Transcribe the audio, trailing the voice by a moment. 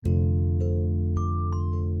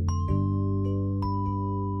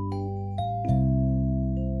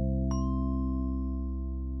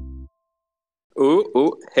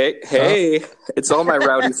Ooh, hey, it's all my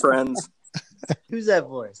rowdy friends. Who's that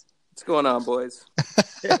voice? What's going on, boys?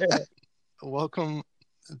 Welcome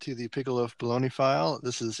to the Pickle Loaf Baloney File.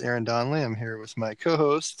 This is Aaron Donnelly. I'm here with my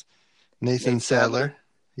co-host, Nathan Sadler.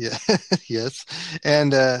 Yeah, yes.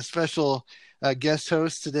 And special guest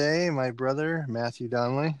host today, my brother, Matthew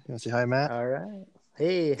Donnelly. You want to say hi, Matt? All right.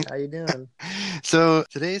 Hey, how you doing? So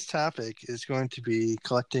today's topic is going to be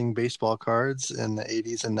collecting baseball cards in the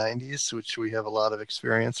 80s and 90s, which we have a lot of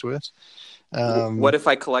experience with. What if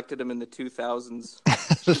I collected them in the 2000s?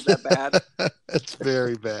 Is that bad? It's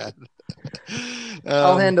very bad.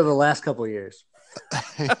 I'll handle the last couple of years.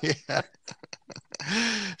 Yeah.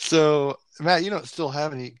 So, Matt, you don't still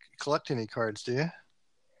collect any cards, do you?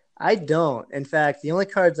 I don't. In fact, the only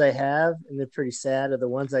cards I have, and they're pretty sad, are the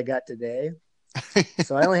ones I got today.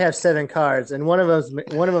 So I only have 7 cards, and one of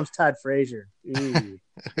them's Todd Frazier. Okay.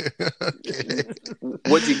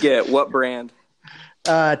 What'd you get? What brand?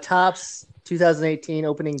 Topps 2018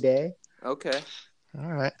 opening day. Okay.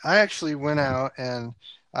 All right. I actually went out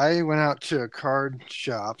to a card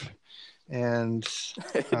shop, and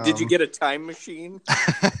did you get a time machine?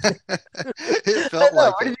 It felt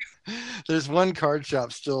like it. There's one card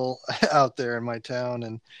shop still out there in my town,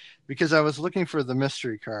 and because I was looking for the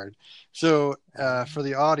mystery card. So for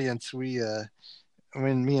the audience, when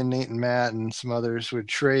me and Nate and Matt and some others would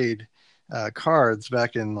trade cards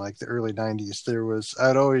back in like the early 90s,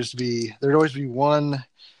 there'd always be one.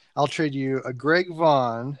 I'll trade you a Greg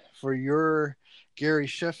Vaughn for your Gary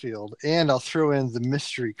Sheffield, and I'll throw in the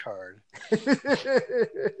mystery card.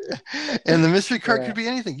 And the mystery card could be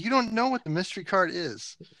anything. You don't know what the mystery card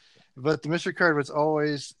is, but the mystery card was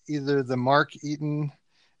always either the Mark Eaton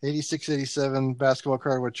 86-87 basketball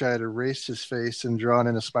card, which I had erased his face and drawn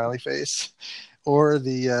in a smiley face, or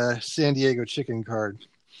the San Diego Chicken card.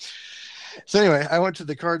 So anyway, I went to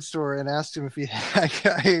the card store and asked him if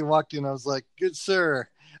I walked in. I was like, "Good sir,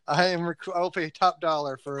 I'll pay top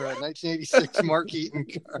dollar for a 1986 Mark Eaton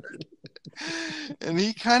card." And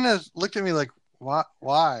he kind of looked at me like,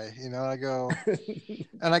 why? I go,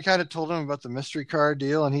 and I kind of told him about the mystery card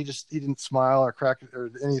deal, and he didn't smile or crack or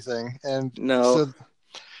anything. And no.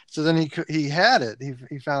 So then he had it.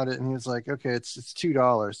 He found it, and he was like, "Okay, it's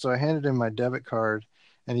 $2." So I handed him my debit card,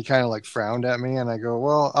 and he kind of like frowned at me. And I go,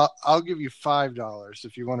 "Well, I'll give you $5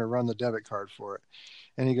 if you want to run the debit card for it."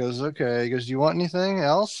 And he goes, "Okay." He goes, "Do you want anything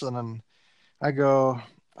else?" And then I go,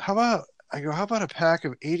 "How about a pack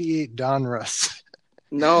of 88 Donruss?"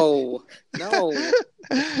 No.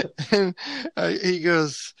 And he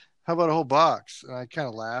goes, "How about a whole box?" And I kind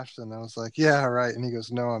of laughed, and I was like, "Yeah, right." And he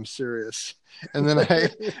goes, "No, I'm serious." And then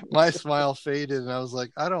my smile faded, and I was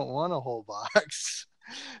like, "I don't want a whole box."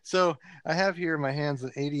 So I have here in my hands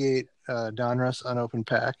an 88 Donruss unopened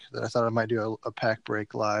pack that I thought I might do a pack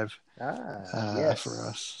break live yes. for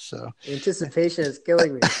us. So anticipation is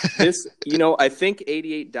killing me. I think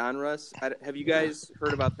 88 Donruss. Have you guys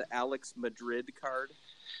heard about the Alex Madrid card?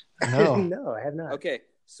 No. No, I have not. Okay,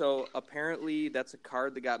 so apparently that's a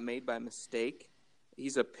card that got made by mistake.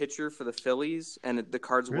 He's a pitcher for the Phillies, and the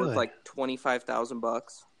card's worth like $25,000.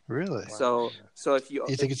 Really? So if you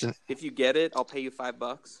think if you get it, I'll pay you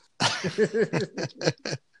 $5.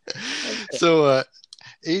 So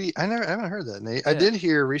 80. I haven't heard that, Nate. Yeah. I did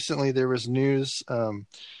hear recently there was news. I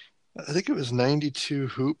think it was 92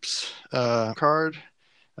 Hoops card.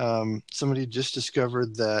 Somebody just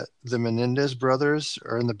discovered that the Menendez brothers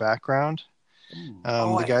are in the background.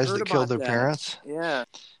 The guys that killed their parents. Yeah.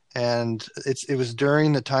 And it was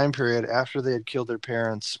during the time period after they had killed their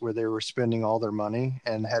parents where they were spending all their money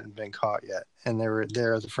and hadn't been caught yet. And they were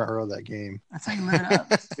there at the front row of that game. That's how you live it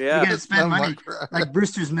up. Yeah. You got to spend money like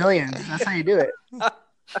Brewster's Millions. That's how you do it.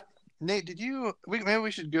 Nate, maybe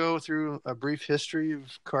we should go through a brief history of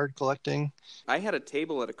card collecting. I had a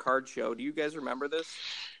table at a card show. Do you guys remember this?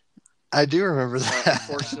 I do remember that.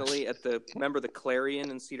 Unfortunately, remember the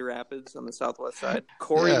Clarion in Cedar Rapids on the southwest side?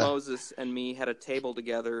 Corey Moses and me had a table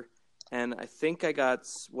together, and I think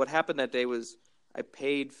what happened that day was I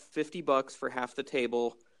paid $50 for half the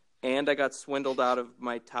table, and I got swindled out of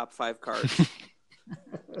my top 5 cards.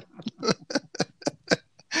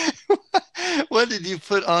 What did you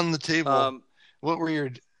put on the table? What were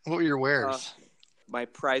your wares? My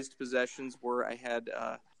prized possessions were I had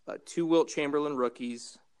 2 Wilt Chamberlain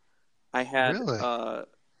rookies. I had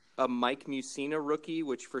a Mike Mussina rookie,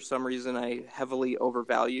 which for some reason I heavily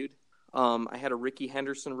overvalued. I had a Ricky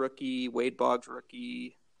Henderson rookie, Wade Boggs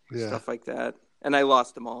rookie, stuff like that. And I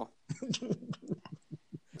lost them all.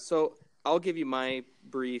 So I'll give you my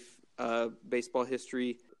brief baseball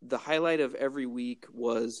history. The highlight of every week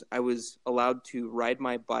was I was allowed to ride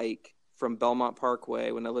my bike from Belmont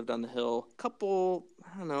Parkway when I lived on the hill, couple,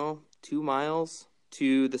 I don't know, 2 miles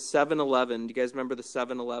to the 7-Eleven. Do you guys remember the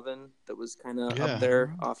 7-Eleven that was kind of up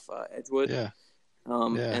there off Edgewood? Yeah.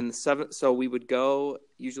 And so we would go,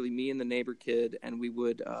 usually me and the neighbor kid, and we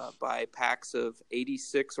would buy packs of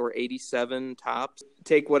 86 or 87 tops,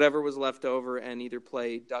 take whatever was left over, and either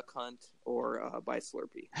play duck hunt or buy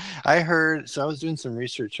Slurpee. I was doing some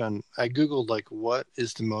research I Googled like what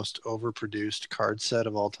is the most overproduced card set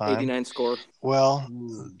of all time. 89 Score. Well,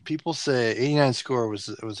 people say 89 Score was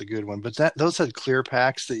a good one, but those had clear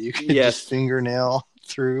packs that you could just fingernail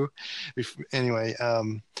through. Anyway,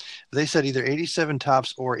 they said either 87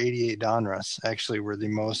 Tops or 88 Donruss actually were the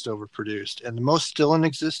most overproduced, and the most still in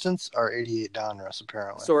existence are 88 Donruss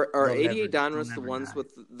apparently. So are 88 Donruss the ones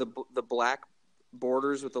with the black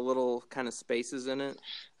borders with the little kind of spaces in it?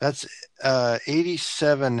 That's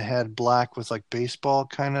 87 had black with like baseball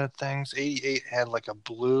kind of things. 88 had like a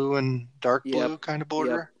blue and dark blue kind of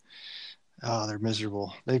border. Yep. Oh, they're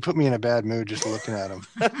miserable. They put me in a bad mood just looking at them.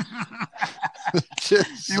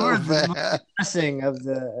 Just so bad. Dressing of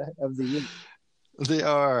the year. They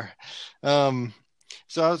are.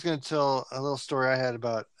 So I was going to tell a little story I had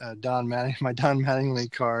about Don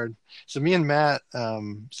Mattingly card. So me and Matt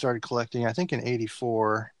started collecting, I think in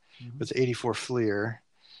 84, with 84 Fleer.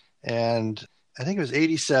 And I think it was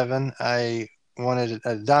 87. I wanted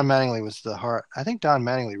Don Mattingly was the heart. I think Don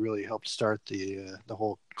Mattingly really helped start the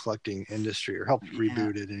whole collecting industry, or helped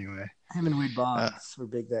reboot it anyway. Him and Wade Boggs were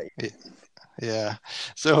big that year. Yeah.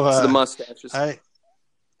 So it's the mustaches. The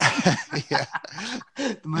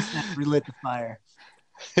mustache relit the fire.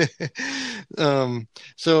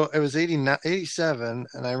 So it was 87,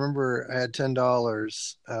 and I remember I had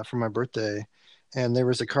 $10 for my birthday, and there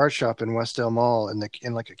was a card shop in West Del Mall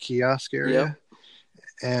in like a kiosk area. Yep.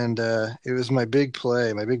 And it was my big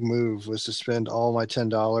play. My big move was to spend all my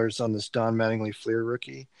 $10 on this Don Mattingly Fleer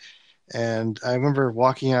rookie. And I remember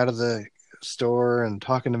walking out of the store and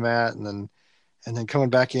talking to Matt, and then coming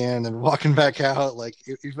back in and walking back out. Like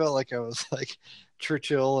it felt like I was like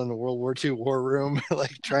Churchill in the World War II war room,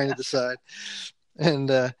 like trying to decide. And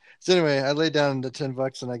so anyway, I laid down the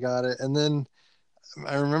 $10 and I got it. And then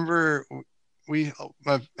I remember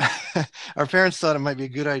our parents thought it might be a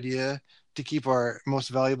good idea to keep our most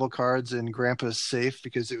valuable cards in Grandpa's safe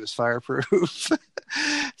because it was fireproof.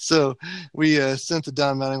 So we sent the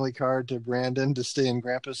Don Mattingly card to Brandon to stay in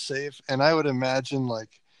Grandpa's safe. And I would imagine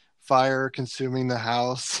like fire consuming the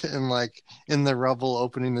house and like in the rubble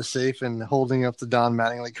opening the safe and holding up the Don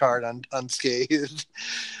Mattingly card unscathed.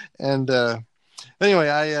 And anyway,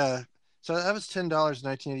 so that was $10 in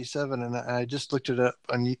 1987, and I just looked it up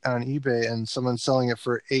on eBay, and someone's selling it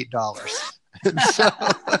for $8. So,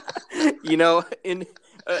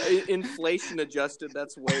 inflation adjusted,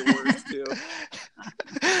 that's way worse too.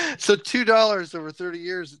 So $2 over 30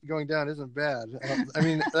 years going down isn't bad. I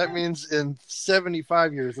mean, that means in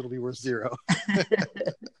 75 years it'll be worth $0.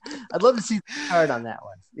 I'd love to see the chart on that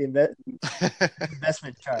one. The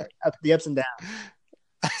investment chart, the ups and downs.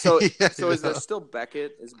 So is there still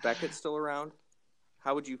Beckett? Is Beckett still around?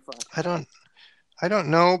 How would you find? I don't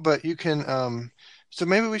know, but you can. So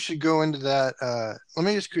maybe we should go into that. Let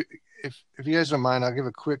me just, if you guys don't mind, I'll give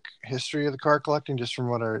a quick history of the card collecting just from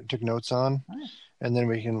what I took notes on, and then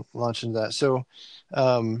we can launch into that. So,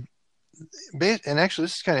 and actually,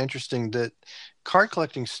 this is kind of interesting that card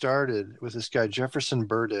collecting started with this guy Jefferson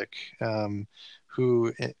Burdick,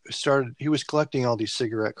 who was collecting all these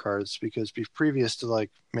cigarette cards because previous to like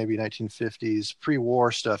maybe 1950s,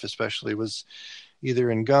 pre-war stuff especially was either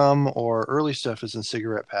in gum or early stuff is in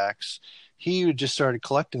cigarette packs. He just started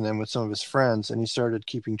collecting them with some of his friends, and he started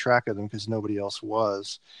keeping track of them because nobody else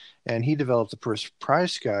was. And he developed the first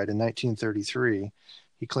price guide in 1933.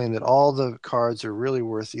 He claimed that all the cards are really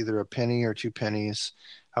worth either a penny or 2 pennies.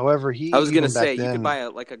 However, I was going to say, you could buy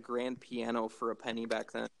a grand piano for a penny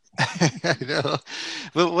back then. I know.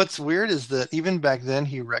 But what's weird is that even back then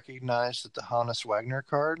he recognized that the Hannes Wagner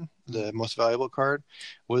card, the most valuable card,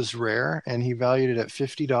 was rare, and he valued it at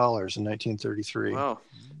 $50 in 1933. Wow.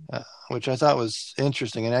 Which I thought was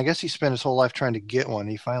interesting. And I guess he spent his whole life trying to get one.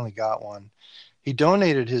 He finally got one. He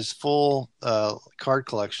donated his full card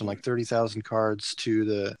collection, like 30,000 cards, to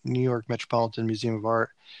the New York Metropolitan Museum of Art.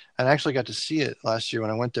 And I actually got to see it last year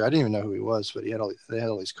when I went there. I didn't even know who he was, but they had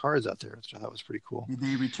all these cards out there, which I thought was pretty cool. Did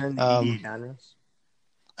they return the 88 genres?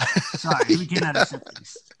 Sorry, we cannot accept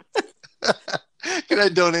these. Can I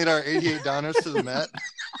donate our 88 genres to the Met?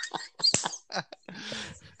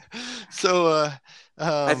 So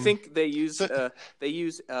I think they use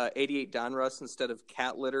 88 Donruss instead of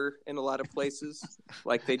cat litter in a lot of places.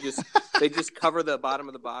 Like they just cover the bottom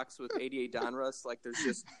of the box with 88 Donruss. Like there's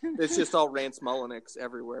just all Rance Mulliniks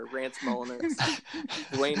everywhere. Rance Mulliniks,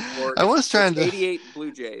 Dwayne Ford. I was trying to 88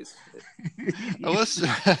 Blue Jays. I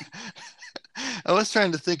was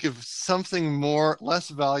trying to think of something less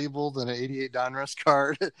valuable than an 88 Donruss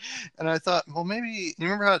card, and I thought, well, maybe you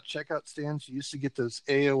remember how at checkout stands you used to get those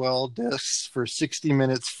AOL discs for 60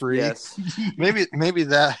 minutes free. Yes, maybe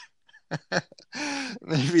that.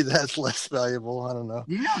 Maybe that's less valuable. I don't know.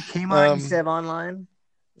 You know, Kmart used to have online.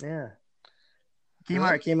 Yeah,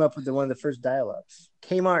 Kmart came up with one of the first dial-ups.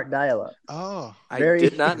 Kmart dial-up. Oh, I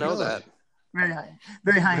did not know that. Very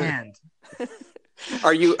high end.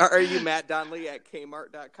 Are you Matt Donnelly at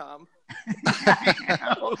Kmart.com?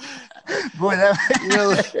 Boy,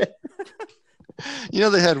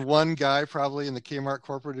 they had one guy probably in the Kmart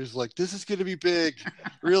corporate who's like, "This is going to be big.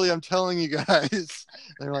 Really, I'm telling you guys."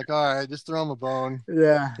 They're like, "All right, just throw him a bone.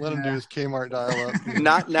 Yeah, let him do his Kmart dial-up."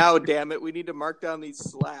 Not now, damn it. We need to mark down these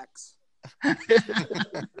slacks.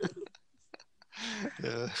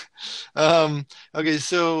 Yeah. Okay,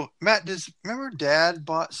 so Matt, remember Dad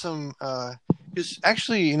bought some? Because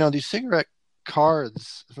actually, these cigarette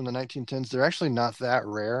cards from the 1910s, they're actually not that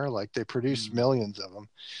rare. Like they produce millions of them.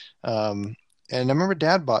 And I remember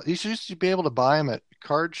Dad he used to be able to buy them at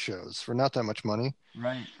card shows for not that much money.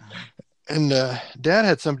 Right. And Dad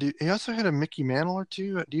had he also had a Mickey Mantle or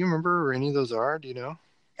two. Do you remember where any of those are? Do you know?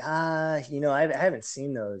 I haven't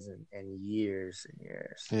seen those in years and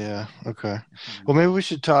years. Yeah. Okay. Well, maybe we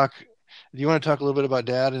should talk. Do you want to talk a little bit about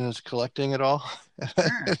Dad and his collecting at all?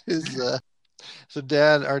 Sure. So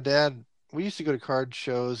our dad, we used to go to card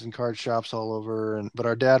shows and card shops all over, but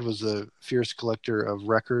our dad was a fierce collector of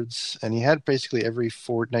records, and he had basically every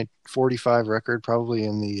 45 record, probably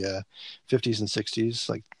in the 50s and 60s,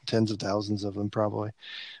 like tens of thousands of them probably.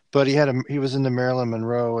 But he was into Marilyn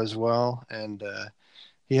Monroe as well, and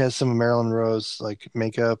he has some of Marilyn Monroe's like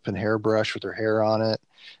makeup and hairbrush with her hair on it.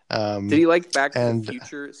 Did he like Back to the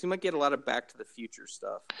Future? It seemed like he had a lot of Back to the Future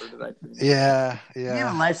stuff. Or did I? Yeah. You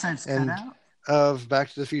have a life-size cutout of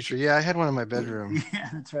Back to the Future. Yeah, I had one in my bedroom. Yeah,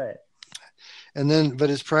 that's right. And but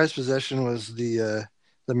his prized possession was the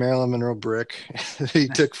Marilyn Monroe brick that he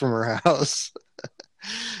took from her house.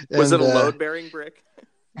 Was it a load-bearing brick?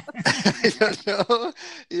 I don't know.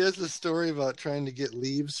 He has a story about trying to get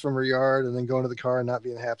leaves from her yard and then going to the car and not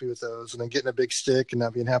being happy with those, and then getting a big stick and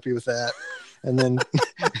not being happy with that, and then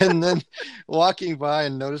walking by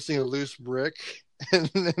and noticing a loose brick, and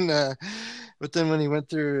then but then when he went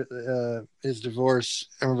through his divorce,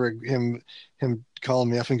 I remember him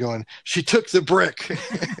calling me up and going, "She took the brick."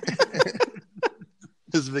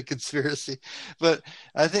 Is a big conspiracy, but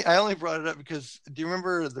I think I only brought it up because do you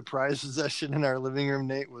remember the prize possession in our living room,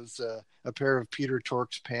 Nate, was a pair of Peter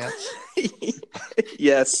Tork's pants?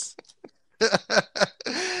 Yes.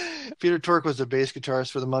 Peter Tork was a bass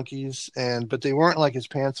guitarist for the Monkees, but they weren't like his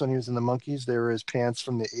pants when he was in the Monkees. They were his pants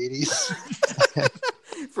from the 80s.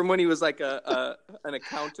 From when he was like an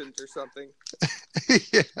accountant or something.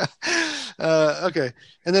 Yeah. Okay.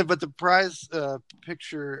 And then, but the prize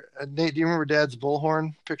picture, Nate, do you remember Dad's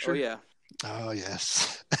bullhorn picture? Oh, yeah. Oh,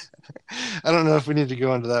 yes. I don't know if we need to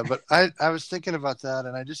go into that, but I was thinking about that,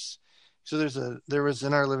 and so there was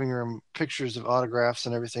in our living room pictures of autographs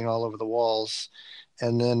and everything all over the walls,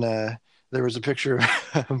 and then there was a picture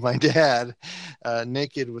of my dad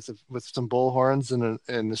naked with some bullhorns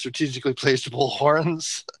and strategically placed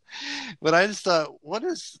bullhorns. But I just thought,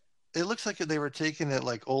 it looks like they were taken at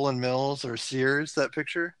like Olin Mills or Sears, that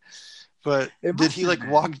picture. But did he like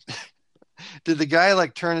walk? Did the guy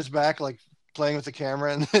like turn his back, like playing with the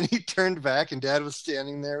camera, and then he turned back and Dad was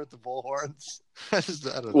standing there with the bullhorns? I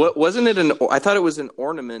don't know. Wasn't it I thought it was an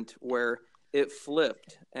ornament where it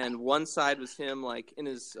flipped, and one side was him like in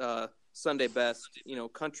his Sunday best,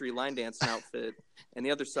 country line dancing outfit, and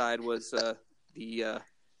the other side was the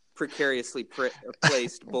precariously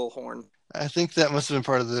placed bullhorn. I think that must have been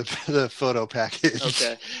part of the photo package.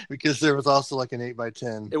 Okay. Because there was also like an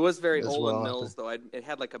 8x10. It was very Olin Mills, though. It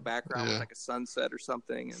had like a background with like a sunset or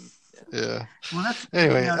something. And yeah. Well, that's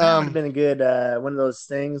anyway. That would have been a good one of those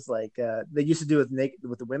things like they used to do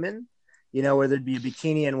with the women. Where there'd be a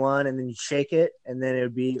bikini in one, and then you shake it, and then it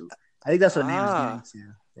would be. I think that's what Nate was getting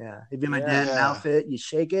to. Yeah, it'd be my dad's outfit. You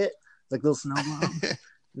shake it, it's like a little snow globe.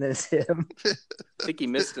 And then it's him. I think he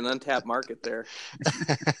missed an untapped market there.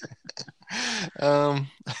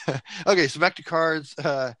 Okay, so back to cards.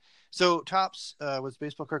 So Topps was a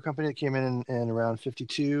baseball card company that came in around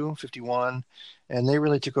 52, 51, and they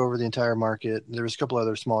really took over the entire market. There was a couple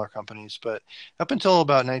other smaller companies, but up until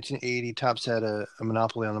about 1980, Topps had a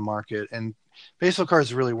monopoly on the market, and baseball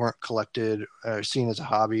cards really weren't collected or seen as a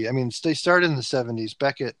hobby. I mean, they started in the 70s.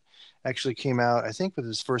 Beckett actually came out, I think, with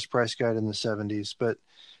his first price guide in the 70s, but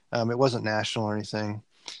it wasn't national or anything.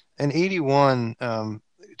 In 81,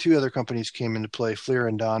 two other companies came into play, Fleer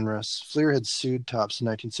and Donruss. Fleer had sued Topps in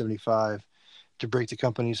 1975 to break the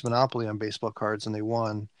company's monopoly on baseball cards, and they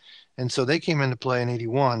won. And so they came into play in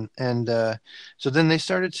 81. And so then they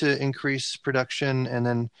started to increase production, and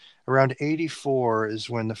then around 84 is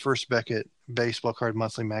when the first Beckett Baseball Card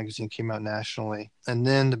Monthly magazine came out nationally. And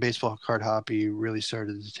then the baseball card hobby really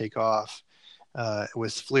started to take off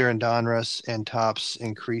with Fleer and Donruss and Topps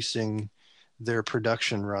increasing their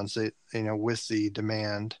production runs, with the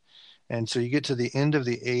demand. And so you get to the end of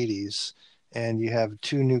the 80s and you have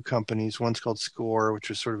two new companies. One's called Score, which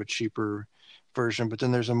was sort of a cheaper version, but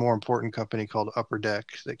then there's a more important company called Upper Deck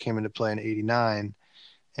that came into play in 89.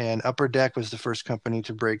 And Upper Deck was the first company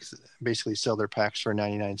to basically sell their packs for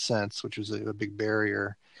 99 cents, which was a big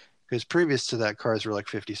barrier, because previous to that, cards were like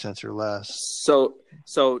 50 cents or less.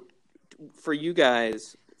 So for you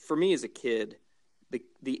guys, for me as a kid,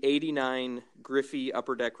 the 89 Griffey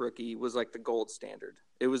Upper Deck rookie was like the gold standard.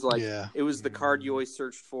 It was like, It was the card you always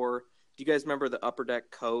searched for. Do you guys remember the Upper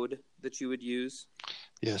Deck code that you would use?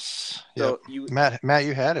 Yes. So Matt,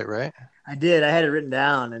 you had it, right? I did. I had it written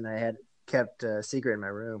down, and I had it kept secret in my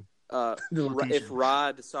room. If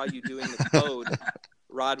Rod saw you doing the code,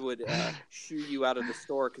 Rod would shoo you out of the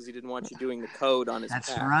store because he didn't want you doing the code on his packs.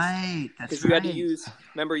 That's right. Because you had to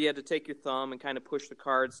remember, you had to take your thumb and kind of push the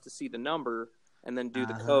cards to see the number and then do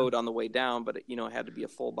the code on the way down. But, it had to be a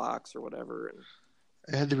full box or whatever. And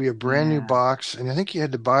it had to be a brand new box. And I think you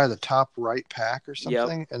had to buy the top right pack or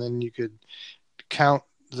something. Yep. And then you could count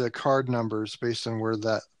the card numbers based on where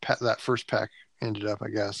that first pack ended up, I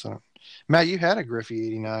guess. Matt, you had a Griffey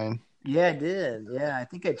 89. Yeah, I did. Yeah, I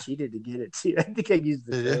think I cheated to get it too. I think I used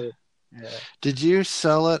the code. Yeah. Did you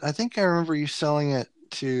sell it? I think I remember you selling it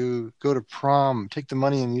to go to prom, take the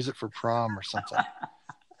money and use it for prom or something.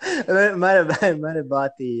 I might have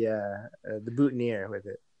bought the boutonniere with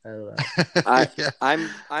it. I don't know.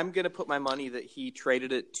 I'm gonna put my money that he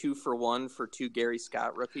traded it 2-for-1 for 2 Gary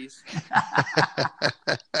Scott rookies.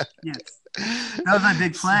 Yes, that was my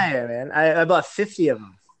big play, man. I bought 50 of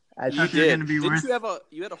them. I thought they were going to be worth.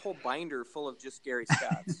 You had a whole binder full of just Gary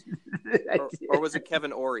Scotts, or was it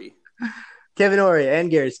Kevin Ory? Kevin Ory and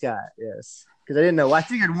Gary Scott, yes. Because I didn't know. I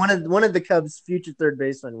figured one of the Cubs' future third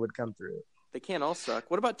baseman would come through. They can't all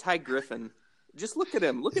suck. What about Ty Griffin? Just look at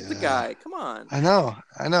him. Look at the guy. Come on. I know.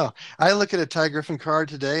 I look at a Ty Griffin card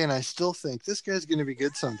today, and I still think this guy's going to be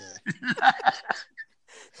good someday.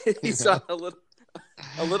 He's on a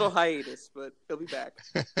little hiatus, but he'll be back.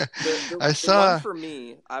 The one for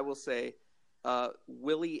me, I will say,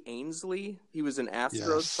 Willie Ainsley. He was an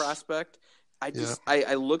Astros prospect.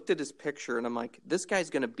 I looked at his picture, and I'm like, this guy's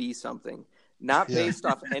going to be something. Not based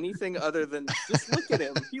off anything other than just look at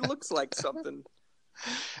him. He looks like something.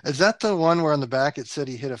 Is that the one where on the back it said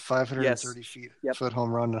he hit a 530 foot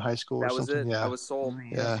home run in high school or something? That was it. Yeah. I was sold.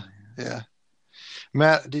 Yeah.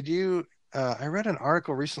 Matt, did you I read an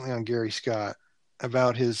article recently on Gary Scott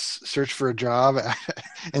about his search for a job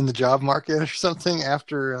in the job market or something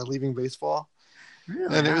after leaving baseball.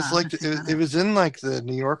 Really? And it was like it was in like the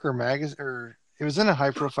New Yorker magazine, or it was in a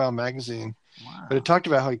high profile magazine. Wow. But it talked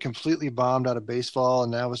about how he completely bombed out of baseball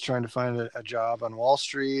and now was trying to find a job on Wall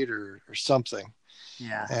Street or something.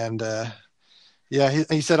 Yeah. And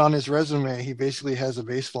he said on his resume he basically has a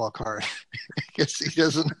baseball card. I guess he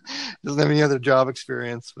doesn't have any other job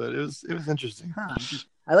experience, but it was interesting. Huh.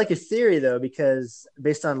 I like his theory though, because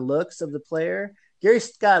based on looks of the player, Gary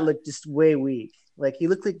Scott looked just way weak. Like he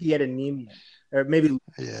looked like he had anemia, or maybe.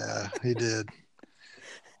 Yeah, he did.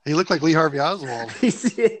 He looked like Lee Harvey Oswald.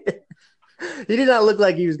 He did not look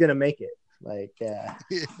like he was going to make it. Like,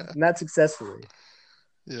 not successfully.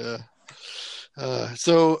 Yeah.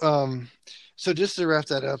 So just to wrap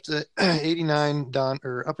that up, the 89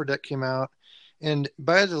 Upper Deck came out, and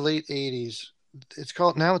by the late 80s, it's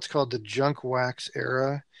called the junk wax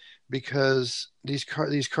era, because these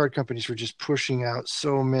card companies were just pushing out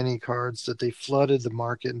so many cards that they flooded the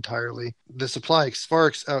market entirely. The supply far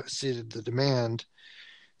exceeded the demand.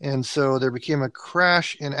 And so there became a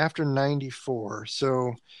crash after 94.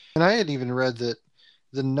 So, and I had even read that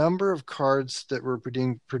the number of cards that were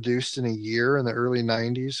being produced in a year in the early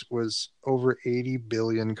 90s was over 80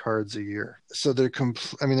 billion cards a year. So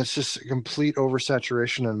it's just a complete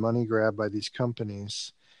oversaturation and money grab by these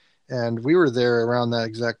companies. And we were there around that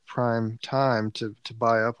exact prime time to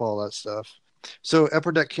buy up all that stuff. So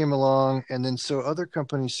Upper Deck came along, and then so other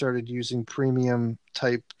companies started using premium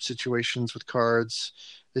type situations with cards.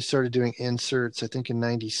 They started doing inserts, I think in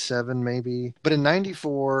 97 maybe. But in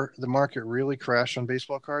 94, the market really crashed on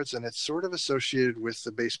baseball cards, and it's sort of associated with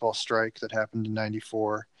the baseball strike that happened in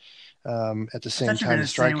 94 at the same time. The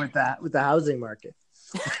strike with the housing market.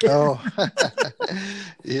 Oh,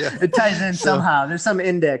 yeah. It ties in somehow. There's some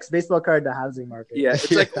index, baseball card to housing market. Yeah,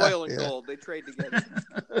 it's like oil and gold. They trade together.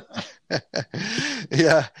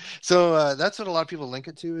 Yeah. So that's what a lot of people link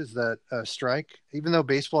it to, is that strike. Even though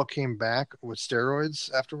baseball came back with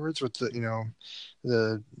steroids afterwards, with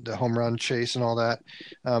the home run chase and all that,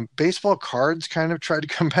 baseball cards kind of tried to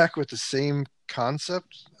come back with the same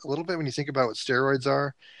concept a little bit when you think about what steroids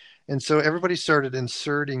are. And so everybody started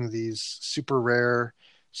inserting these super rare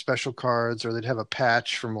special cards, or they'd have a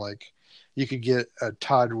patch from, like, you could get a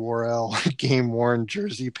Todd Worrell game worn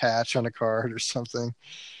jersey patch on a card or something.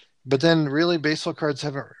 But then really baseball cards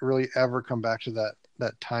haven't really ever come back to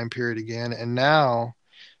that time period again. And now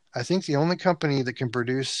I think the only company that can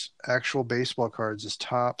produce actual baseball cards is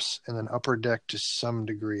Topps, and then Upper Deck to some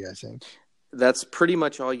degree, I think. That's pretty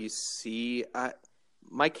much all you see.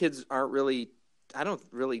 My kids aren't really... I don't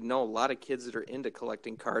really know a lot of kids that are into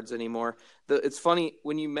collecting cards anymore. It's funny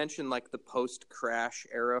when you mention like the post-crash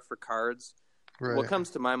era for cards. Right. What comes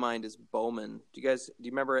to my mind is Bowman. Do you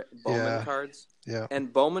remember Bowman cards? Yeah.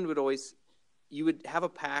 And Bowman you would have a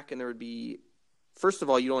pack, and there would be, first of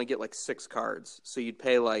all, you'd only get like 6 cards. So you'd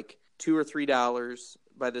pay like $2 or $3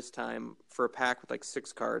 by this time for a pack with like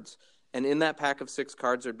 6 cards. And in that pack of 6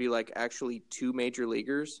 cards, there'd be like actually 2 major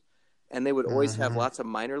leaguers, and they would always have lots of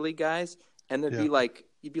minor league guys. And there'd be like,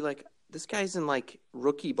 you'd be like, this guy's in like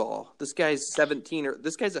rookie ball. This guy's 17, or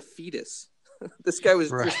this guy's a fetus. This guy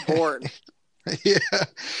was just born. Yeah.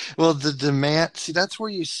 Well, the demand, see, that's where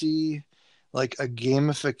you see like a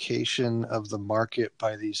gamification of the market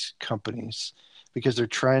by these companies, because they're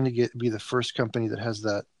trying to be the first company that has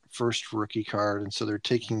that first rookie card. And so they're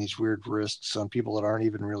taking these weird risks on people that aren't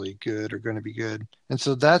even really good or going to be good. And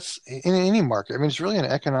so that's in any market. I mean, it's really in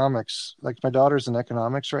economics. Like, my daughter's in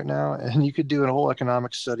economics right now, and you could do a whole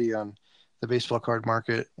economic study on the baseball card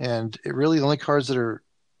market. And it really, the only cards that are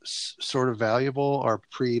sort of valuable are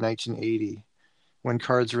pre-1980, when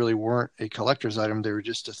cards really weren't a collector's item. They were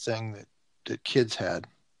just a thing that kids had.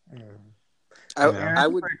 I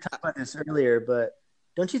would talk about this earlier, but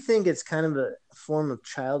don't you think it's kind of a form of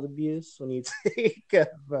child abuse when you think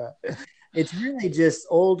of it's really just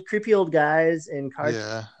creepy old guys in cards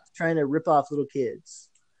trying to rip off little kids?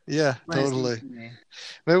 Yeah, totally.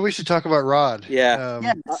 Maybe we should talk about Rod.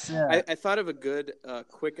 Yeah. I thought of a good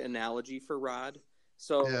quick analogy for Rod.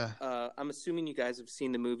 So I'm assuming you guys have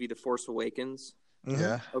seen the movie The Force Awakens.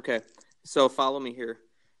 Yeah. Okay. So follow me here.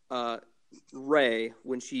 Rey,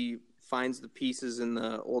 when she finds the pieces in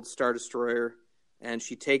the old Star Destroyer, and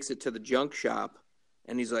she takes it to the junk shop,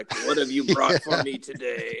 and he's like, "What have you brought for me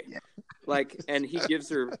today?" Like, and he gives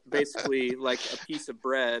her basically like a piece of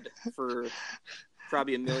bread for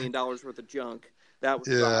probably $1 million worth of junk. That was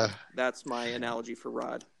Rod. That's my analogy for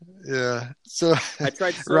Rod. Yeah. So I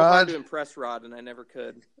tried so hard to impress Rod, and I never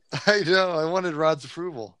could. I know. I wanted Rod's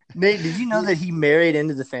approval. Nate, did you know that he married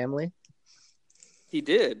into the family? He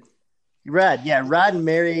did. Rod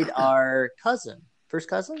married our cousin, first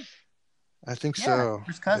cousin. I think so.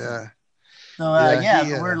 First cousin. Yeah.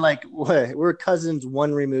 So we're cousins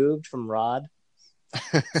one removed from Rod.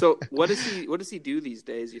 So what does he do these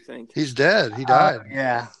days, you think? He's dead. He died.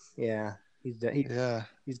 Yeah. He's dead.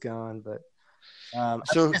 He's gone, but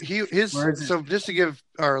so just to give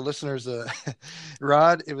our listeners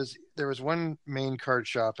Rod, there was one main card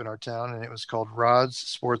shop in our town, and it was called Rod's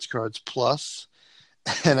Sports Cards Plus.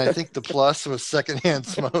 And I think the plus was secondhand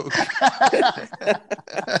smoke.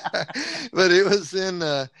 But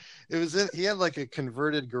he had like a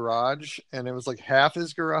converted garage, and it was like half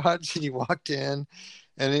his garage. And you walked in,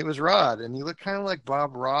 and it was Rod, and he looked kind of like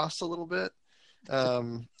Bob Ross a little bit.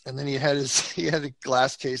 And then he had a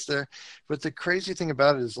glass case there. But the crazy thing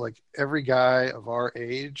about it is, like, every guy of our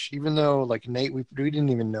age, even though like Nate, we didn't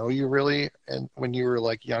even know you really, and when you were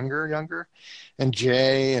like younger, and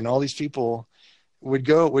Jay and all these people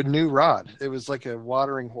would knew Rod. It was like a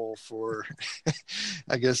watering hole for,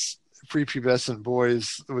 I guess, prepubescent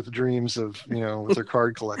boys with dreams of, with their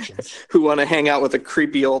card collections. Who want to hang out with a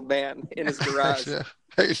creepy old man in his garage.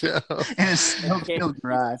 I know. In his snow-filled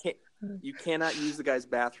garage. You cannot use the guy's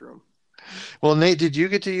bathroom. Well, Nate, did you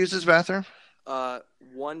get to use his bathroom?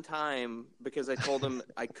 one time because I told him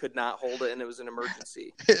I could not hold it and it was an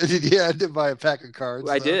emergency. Yeah, I did buy a pack of cards.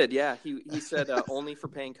 I did, yeah. He said only for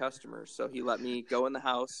paying customers. So he let me go in the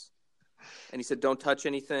house and he said, don't touch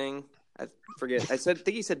anything. I forget. I think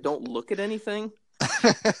he said, don't look at anything.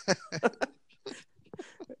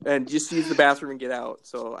 And just use the bathroom and get out.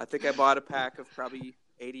 So I think I bought a pack of probably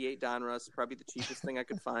 88 Donruss, probably the cheapest thing I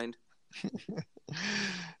could find.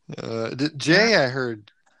 Jay, I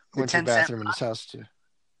heard, went to the bathroom in his house too.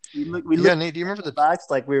 Nate, do you remember the box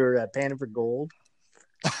like we were panning for gold?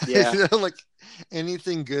 Yeah. Like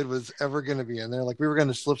anything good was ever going to be in there. Like we were going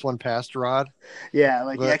to slip one past Rod. Yeah,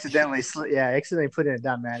 like you accidentally put in a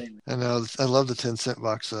Don Mattingly. I know. I love the 10-cent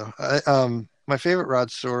box though. My favorite Rod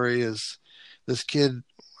story is this kid.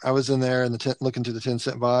 I was in there in looking through the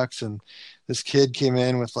 10-cent box, and this kid came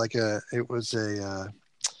in with it was a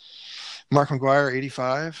Mark McGwire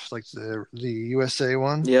 85, like the USA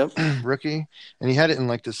one, yep. Rookie, and he had it in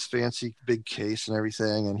like this fancy big case and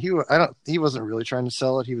everything. And he wasn't really trying to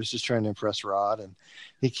sell it. He was just trying to impress Rod. And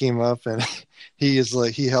he came up and he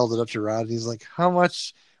held it up to Rod. And he's like, "How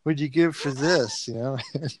much would you give for this?" You know,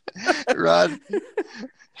 Rod.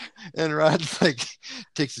 And Rod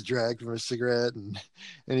takes a drag from a cigarette and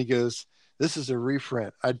he goes, "This is a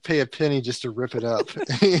reprint. I'd pay a penny just to rip it up."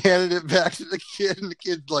 And he handed it back to the kid, and the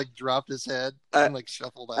kid dropped his head and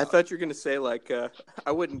shuffled out. I thought you were gonna say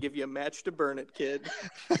I wouldn't give you a match to burn it, kid.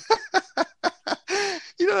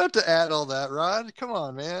 You don't have to add all that, Rod. Come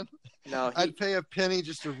on, man. No, I'd pay a penny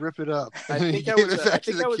just to rip it up. I think I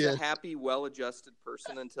was a happy, well-adjusted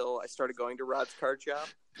person until I started going to Rod's card shop.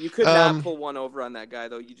 You could not pull one over on that guy,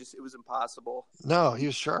 though. It was impossible. No, he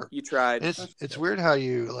was sharp. You tried. It's weird how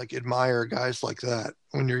you admire guys like that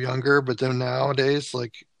when you're younger, but then nowadays,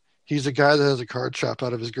 he's a guy that has a card shop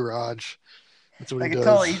out of his garage. That's what he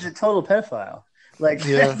does. He's a total pedophile. That's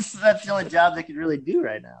the only job they could really do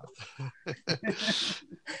right now.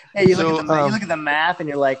 Hey, you look at the math and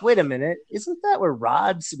you're like, wait a minute, isn't that where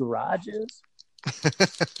Rod's garage is?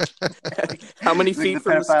 How many feet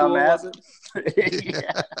from the school was it?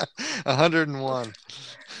 101.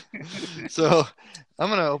 So I'm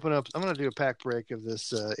gonna do a pack break of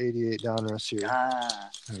this 88 Donruss here. I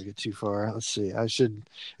don't get too far. Let's see. Have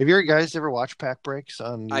you guys ever watched pack breaks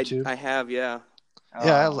on YouTube? I have, yeah.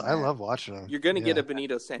 Yeah, I love watching them. You're gonna get a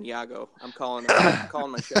Benito Santiago. I'm calling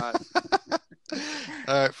my shot.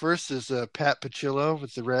 All right, first is Pat Pacillo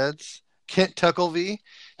with the Reds. Kent Tucklevy.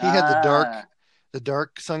 He had the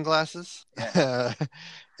dark sunglasses. Yeah.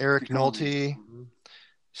 Eric Nolte,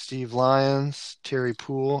 Steve Lyons, Terry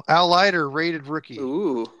Poole, Al Leiter, rated rookie.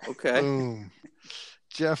 Ooh, okay. Boom.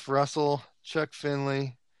 Jeff Russell, Chuck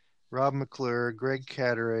Finley, Rob McClure, Greg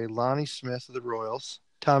Cadere, Lonnie Smith of the Royals,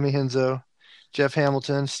 Tommy Henzo, Jeff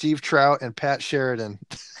Hamilton, Steve Trout, and Pat Sheridan.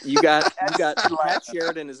 You got Pat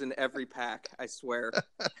Sheridan is in every pack, I swear.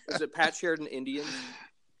 Is it Pat Sheridan Indians?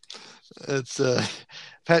 It's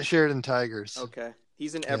Pat Sheridan Tigers. Okay.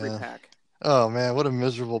 He's in every pack. Oh man, what a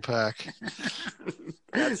miserable pack.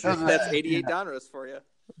 That's 88 Donruss for you.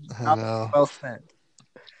 I know. Well spent.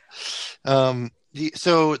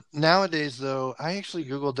 So nowadays though, I actually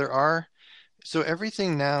Googled so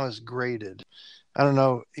everything now is graded. I don't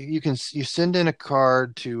know. You send in a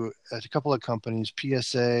card to a couple of companies,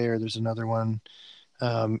 PSA, or there's another one,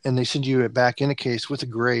 and they send you it back in a case with a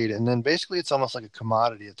grade, and then basically it's almost like a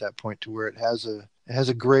commodity at that point, to where it has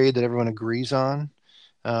a grade that everyone agrees on,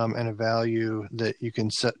 and a value that you can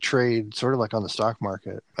trade, sort of like on the stock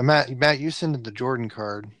market. Matt, you sent in the Jordan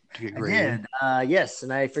card to get graded. I did. Yes,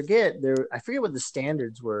 and I forget what the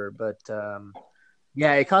standards were, but.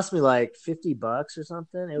 Yeah, it cost me like $50 or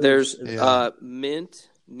something. There's mint,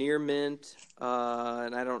 near mint,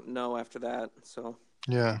 and I don't know after that. So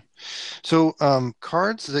yeah, so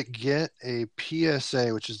cards that get a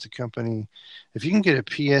PSA, which is the company, if you can get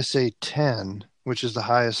a PSA 10, which is the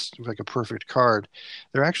highest, like a perfect card,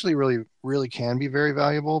 they're actually really, really can be very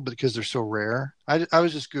valuable because they're so rare. I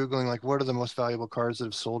was just Googling what are the most valuable cards that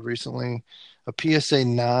have sold recently. A PSA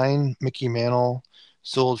 9 Mickey Mantle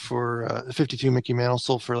sold for 52 Mickey Mantle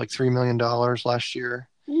sold for like $3 million last year.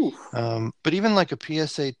 But even like a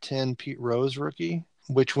PSA 10 Pete Rose rookie,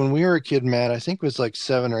 which when we were a kid, Matt, I think was like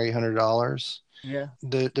 $700 or $800. Yeah.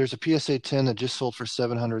 There's a PSA 10 that just sold for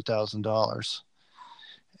 $700,000.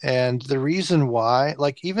 And the reason why,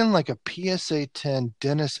 even a PSA 10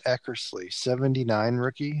 Dennis Eckersley 79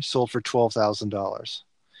 rookie sold for $12,000.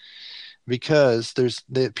 Because there's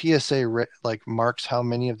the PSA marks how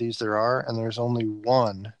many of these there are, and there's only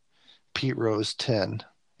one Pete Rose 10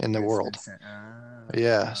 in the world.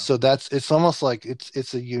 Yeah, so it's almost like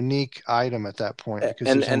it's a unique item at that point.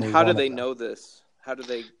 And how do they know this? How do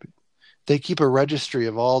they? they keep a registry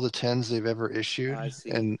of all the 10s they've ever issued, I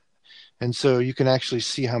see. and so you can actually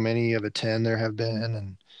see how many of a 10 there have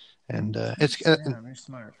been, and it's very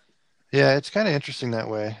smart. Yeah, it's kind of interesting that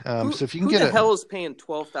way. So if you can who get the hell is paying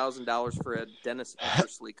 $12,000 for a Dennis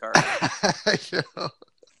Eckersley card?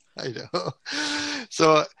 I know.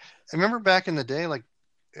 So I remember back in the day, like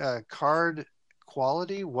card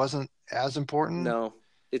quality wasn't as important. No,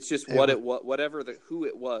 it's just who it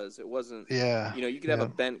was. It wasn't. Yeah. You could have a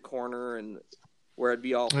bent corner and where it'd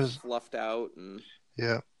be all fluffed out and.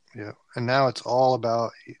 Yeah. And now it's all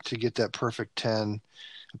about to get that perfect 10.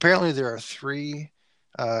 Apparently, there are 3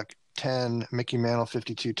 10 Mickey Mantle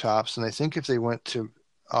 52 tops, and I think if they went to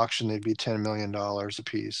auction, they'd be $10 million a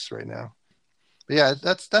piece right now. But yeah,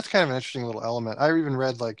 that's kind of an interesting little element. I even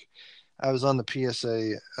read, like, I was on the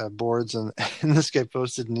PSA boards, and this guy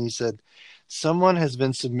posted, and he said, someone has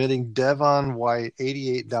been submitting Devon White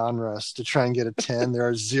 88 Donruss to try and get a 10. There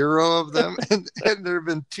are 0 of them, and there have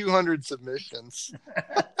been 200 submissions.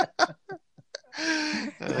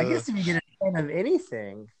 I guess if you get a 10 of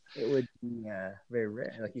anything, it would be very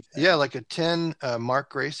rare, like you said. Yeah, like a 10 Mark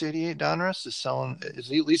Grace 88 Donruss is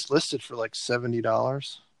at least listed for like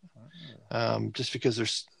 $70. Just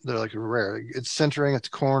because they're like rare. It's centering, it's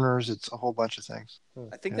corners, it's a whole bunch of things.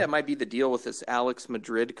 I think that might be the deal with this Alex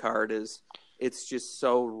Madrid card is it's just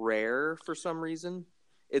so rare for some reason.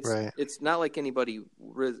 It's not like anybody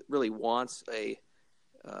really wants a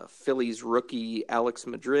Phillies rookie Alex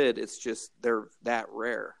Madrid. It's just they're that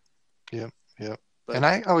rare. Yep. And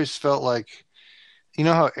I always felt like, you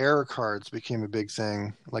know how error cards became a big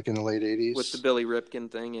thing, like in the late 80s? With the Billy Ripken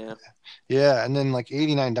thing, yeah. Yeah, and then like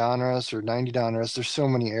 89 Donruss or 90 Donruss, there's so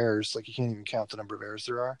many errors, like you can't even count the number of errors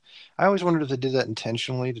there are. I always wondered if they did that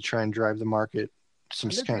intentionally to try and drive the market some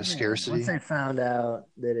kind of scarcity. Once they found out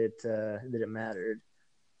that it mattered.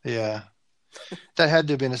 Yeah. That had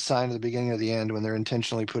to have been a sign of the beginning of the end when they're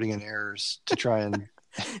intentionally putting in errors to try and...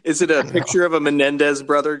 Is it a picture of a Menendez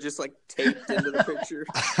brother just like taped into the picture?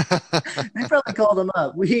 They probably called him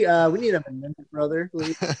up. We need a Menendez brother,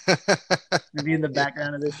 please. Maybe in the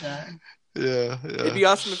background of this shot. Yeah. It'd be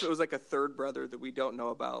awesome if it was like a third brother that we don't know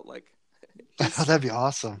about. Like, that'd be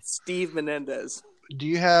awesome. Steve Menendez. Do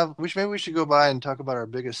you have? Maybe we should go by and talk about our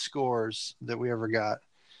biggest scores that we ever got.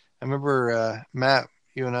 I remember Matt,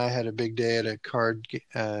 you and I had a big day at a card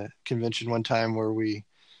convention one time where we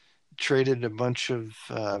traded a bunch of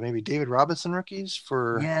maybe David Robinson rookies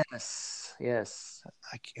for. Yes.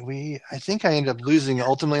 I think I ended up losing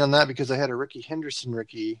ultimately on that because I had a Ricky Henderson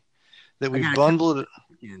rookie that we bundled.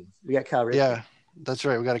 We got Cal Ripken. Yeah, that's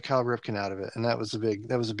right. We got a Cal Ripken out of it, and that was a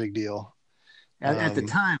big deal. At the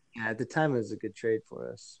time, it was a good trade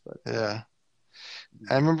for us. But yeah.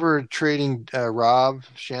 I remember trading Rob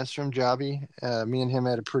Shanstrom Jobby. Me and him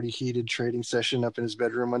had a pretty heated trading session up in his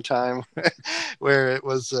bedroom one time where it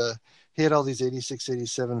was he had all these 86,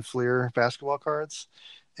 87 Fleer basketball cards.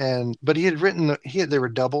 But he had they were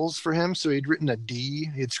doubles for him. So he'd written a D.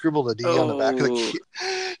 He had scribbled a D on the back of the key.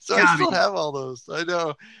 So I still have all those. I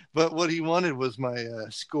know. But what he wanted was my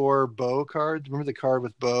Score Bo card. Remember the card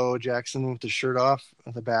with Bo Jackson with the shirt off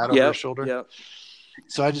and the bat over his shoulder? Yep.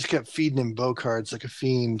 So I just kept feeding him Bo cards like a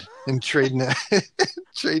fiend and trading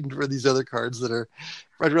for these other cards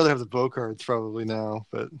I'd rather have the Bo cards probably now,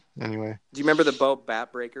 but anyway. Do you remember the Bo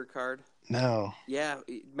Bat Breaker card? No. Yeah.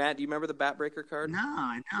 Matt, do you remember the Bat Breaker card? No,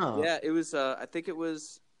 I know. Yeah, it was, I think it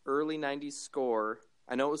was early 90s Score.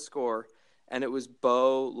 I know it was Score. And it was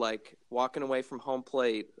Bo, like, walking away from home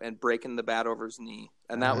plate and breaking the bat over his knee.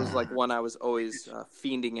 And that was, like, one I was always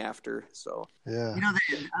fiending after. So yeah,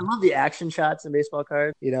 I love the action shots in baseball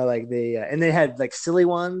cards. Like and they had like silly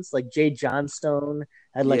ones, like Jay Johnstone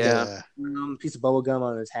had like a piece of bubble gum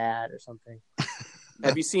on his hat or something.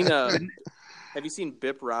 Have you seen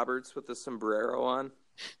Bip Roberts with the sombrero on?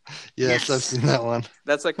 Yes, I've seen that one.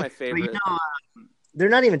 That's like my favorite. They're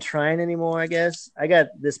not even trying anymore, I guess. I got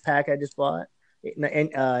this pack I just bought,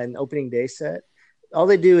 an opening day set. All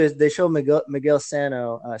they do is they show Miguel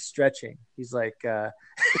Sano stretching. He's like,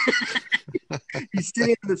 he's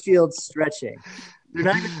sitting in the field stretching. They're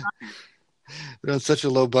not even trying. They're on such a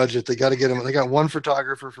low budget. They got to get him. They got one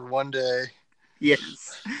photographer for one day.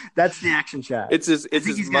 Yes, that's the action shot. It's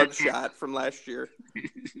his mug shot from last year.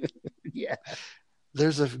 Yeah.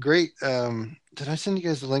 There's a great did I send you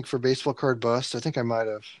guys the link for Baseball Card Bust? I think I might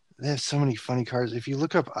have. They have so many funny cards. If you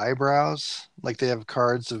look up eyebrows, like they have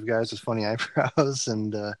cards of guys with funny eyebrows.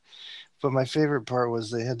 And but my favorite part was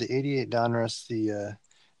they had the 88 Donruss, the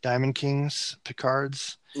Diamond Kings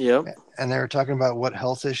cards. Yep. And they were talking about what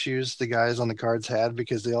health issues the guys on the cards had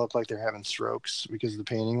because they all look like they're having strokes because the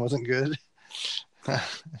painting wasn't good.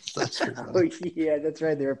 That's pretty funny. Oh yeah, that's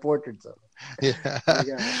right. There are portraits of them. Yeah,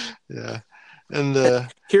 yeah. And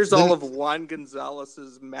here's all of Juan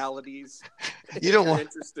Gonzalez's maladies. You don't want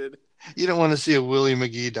interested. You don't want to see a Willie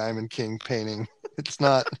McGee Diamond King painting. It's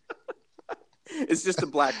not. It's just a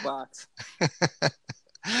black box.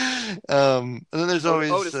 And then there's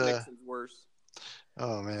always Otis Nixon's worse.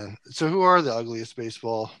 Oh man! So who are the ugliest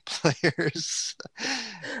baseball players?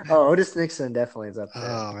 Oh, Otis Nixon definitely is up there.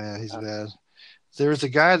 Oh man, he's bad. There was a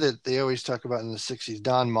guy that they always talk about in the '60s,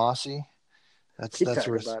 Don Mossy. That's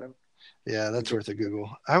worth. About him. Yeah, that's worth a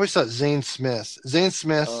Google. I always thought Zane Smith.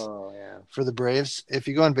 Oh yeah. For the Braves. If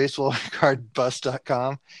you go on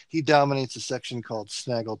baseballcardbust.com, he dominates a section called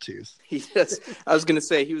Snaggletooth. Yes, I was going to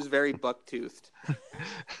say he was very buck-toothed.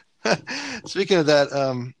 Speaking of that,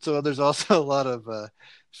 so there's also a lot of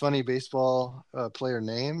funny baseball player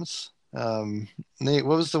names. Nate,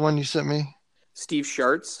 what was the one you sent me? Steve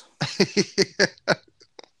Sharts.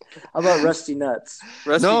 How about Rusty Nuts?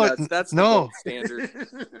 Nuts. That's the gold standard.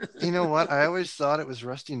 You know what? I always thought it was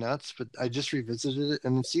Rusty Nuts, but I just revisited it,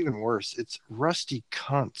 and it's even worse. It's Rusty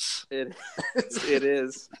Cunts. It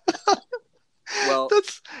is. Well,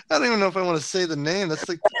 I don't even know if I want to say the name. That's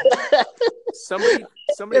like somebody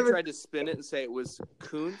tried to spin it and say it was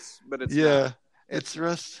Kuntz, but it's not. It's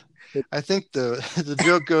Rust. I think the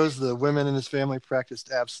joke goes the women in his family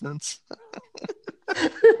practiced abstinence.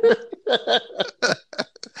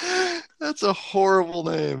 That's a horrible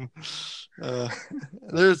name.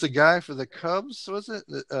 There's a guy for the Cubs, was it?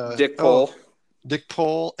 Dick Pole. Dick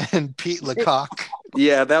Pole and Pete Lecoq.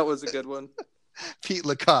 Yeah, that was a good one. Pete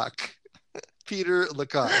Lecoq. Peter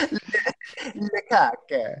Lecoq.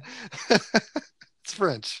 Lecoq. It's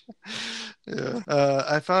French. Yeah.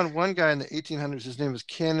 I found one guy in the 1800s. His name was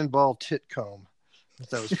Cannonball Titcomb.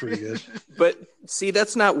 That was pretty good. But see,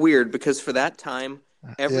 that's not weird because for that time,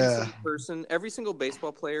 every single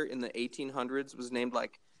baseball player in the 1800s was named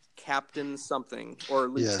like Captain something or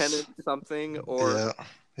Lieutenant something or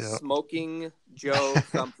Smoking Joe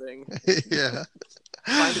something. Yeah.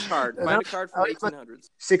 Find a card. Find a card from the 1800s.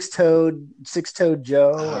 Six-toed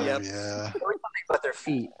Joe. Oh, yep. Yeah. About their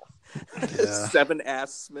feet. Yeah.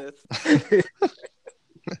 7-ass Smith.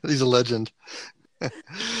 He's a legend.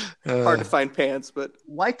 Hard to find pants, but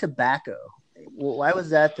why tobacco? Why was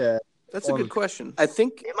that That's a good question. I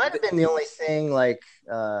think it might have been the only thing like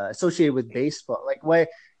associated with baseball. Like why?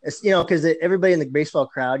 Because everybody in the baseball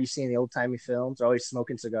crowd you see in the old timey films are always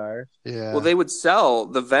smoking cigars. Yeah. Well, they would sell.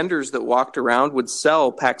 The vendors that walked around would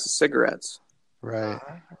sell packs of cigarettes. Right.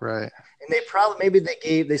 Right. And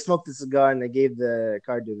they smoked the cigar and they gave the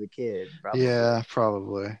card to the kid. Probably. Yeah,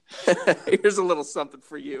 probably. Here's a little something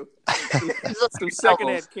for you. Some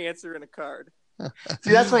secondhand cancer in a card.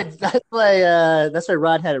 See, that's why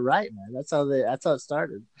Rod had it right, man. That's how it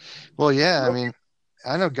started. Well, yeah, I mean,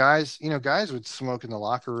 I know guys would smoke in the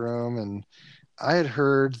locker room, and I had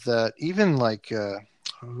heard that even like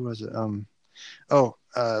who was it?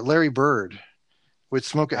 Larry Bird would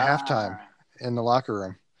smoke at halftime in the locker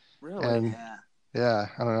room. Really? And yeah,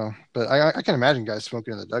 I don't know, but I can imagine guys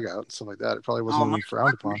smoking in the dugout and stuff like that. It probably wasn't even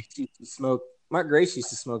frowned upon. Mark Grace used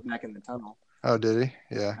to smoke back in the tunnel. Oh, did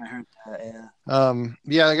he? Yeah. I heard that, yeah.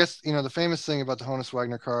 Yeah, I guess, the famous thing about the Honus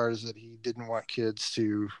Wagner card is that he didn't want kids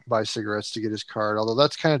to buy cigarettes to get his card, although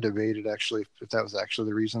that's kind of debated, actually, if that was actually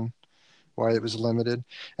the reason why it was limited.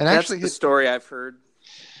 And that's actually, the story I've heard.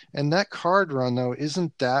 And that card run, though,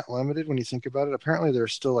 isn't that limited when you think about it. Apparently, there are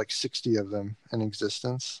still like 60 of them in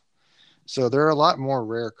existence. So there are a lot more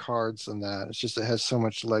rare cards than that. It's just it has so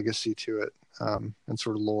much legacy to it and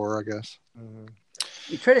sort of lore, I guess. Mm-hmm.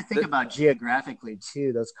 You try to think about geographically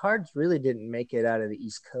too. Those cards really didn't make it out of the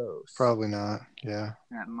East Coast. Probably not. Yeah.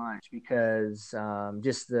 That much because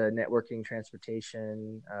just the networking,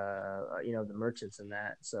 transportation, the merchants and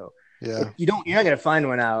that. So yeah, you're not going to find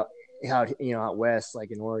one out west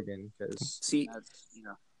like in Oregon because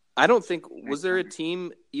I don't think was there a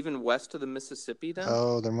team even west of the Mississippi then?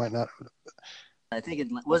 Oh, there might not. I think it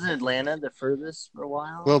wasn't Atlanta the furthest for a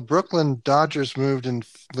while. Well, Brooklyn Dodgers moved in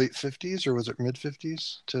late 50s or was it mid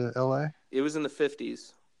 50s to LA? It was in the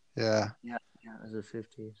 50s. Yeah. Yeah, it was the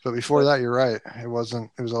 50s. But before that, you're right. It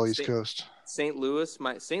wasn't. It was all East Coast. St. Louis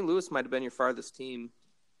might have been your farthest team.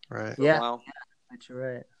 Right. Yeah. You're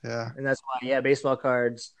right. Yeah. And that's why, baseball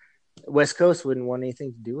cards. West Coast wouldn't want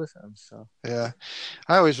anything to do with them. So yeah,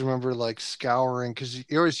 I always remember like scouring because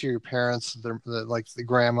you always hear your parents like the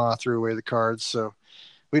grandma threw away the cards, so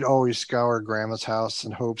we'd always scour grandma's house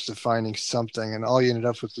in hopes of finding something, and all you ended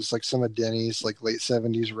up with was like some of Denny's like late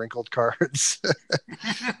 70s wrinkled cards.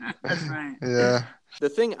 That's right. Yeah. The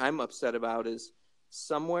thing I'm upset about is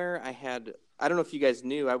somewhere I I don't know if you guys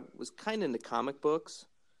knew, I was kind of into comic books,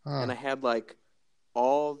 and I had like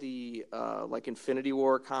all the like Infinity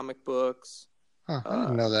War comic books. I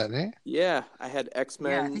didn't know that, Nate. Yeah, I had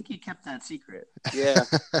X-Men. Yeah, I think you kept that secret. Yeah.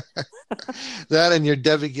 That and your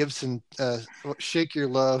Debbie Gibson Shake Your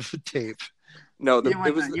Love tape. No, you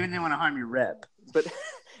didn't want to harm your rep. But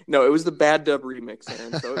no, it was the Bad Dub remix,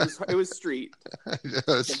 Aaron. So it was street.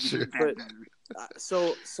 That's true. But,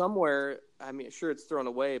 so somewhere, I mean, sure it's thrown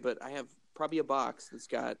away, but I have probably a box that's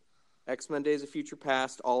got X-Men Days of Future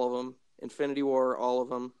Past, all of them, Infinity War, all of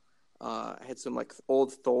them. I had some like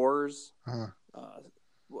old Thors,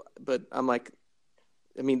 but I'm like,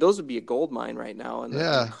 I mean, those would be a gold mine right now. And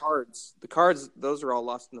the cards, those are all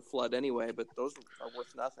lost in the flood anyway. But those are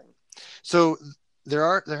worth nothing. So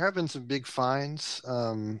there have been some big finds.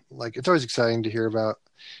 Like it's always exciting to hear about.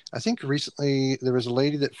 I think recently there was a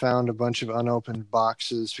lady that found a bunch of unopened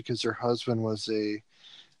boxes because her husband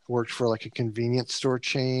worked for like a convenience store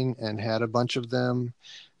chain and had a bunch of them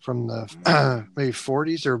from the maybe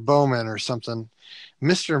 40s or Bowman or something.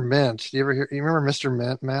 Mr. Mint. You remember Mr.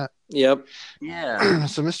 Mint, Matt? Yep. Yeah.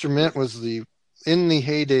 So Mr. Mint was in the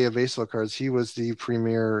heyday of baseball cards, he was the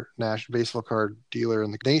premier national baseball card dealer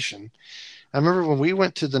in the nation. I remember when we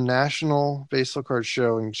went to the National Baseball Card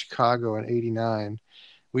Show in Chicago in '89,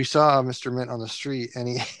 we saw Mr. Mint on the street, and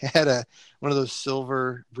he had one of those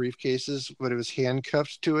silver briefcases, but it was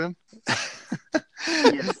handcuffed to him.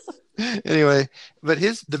 Yes. Anyway, but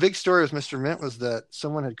the big story with Mr. Mint was that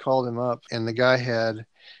someone had called him up, and the guy had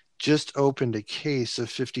just opened a case of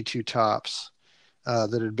 52 Topps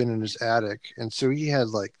that had been in his attic, and so he had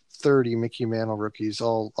like 30 Mickey Mantle rookies,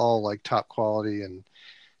 all like top quality, and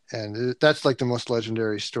that's like the most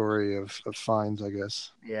legendary story of finds, I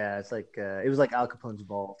guess. Yeah, it's like it was like Al Capone's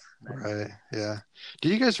vault. Right. Yeah.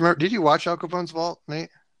 Did you guys remember? Did you watch Al Capone's vault, Nate?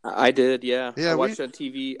 I did. Yeah. Yeah. I watched it on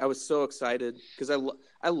TV. I was so excited because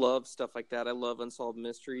I love stuff like that. I love unsolved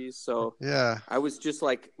mysteries. So yeah, I was just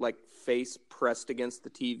like face pressed against the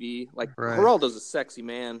TV. Like right. Geraldo's a sexy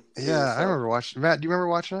man. Yeah, I remember watching. Matt, do you remember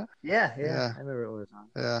watching it? Yeah. I remember it was on.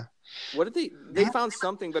 Yeah. What did they found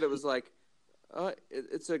something, but it was like,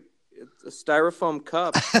 it's a styrofoam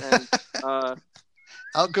cup, and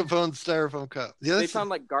Al Capone's styrofoam cup. They found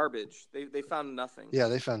like garbage. They found nothing. Yeah,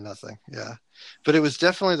 they found nothing. Yeah, but it was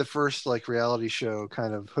definitely the first like reality show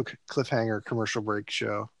kind of cliffhanger commercial break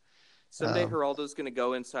show. Someday Geraldo's going to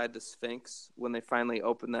go inside the Sphinx when they finally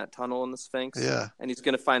open that tunnel in the Sphinx. Yeah, and he's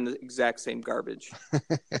going to find the exact same garbage.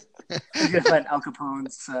 He's going to find Al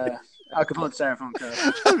Capone's styrofoam cup.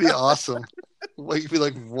 That'd be awesome. Like, you'd be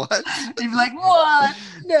like, what? You'd be like, what?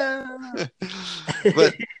 No.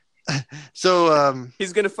 But so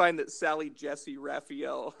he's going to find that Sally, Jesse,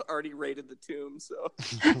 Raphael already raided the tomb. So.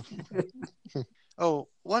 Oh,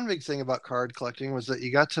 one big thing about card collecting was that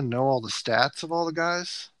you got to know all the stats of all the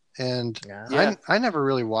guys. And yeah. I never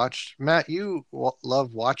really watched. Matt, you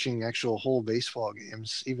love watching actual whole baseball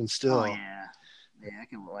games, even still. Oh, yeah. Yeah, I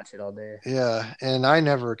can watch it all day. Yeah, and I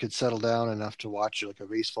never could settle down enough to watch like a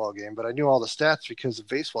baseball game, but I knew all the stats because of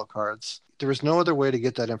baseball cards. There was no other way to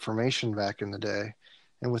get that information back in the day.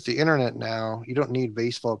 And with the internet now, you don't need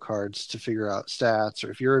baseball cards to figure out stats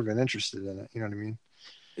or if you're even interested in it. You know what I mean?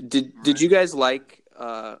 Did you guys like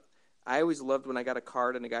I always loved when I got a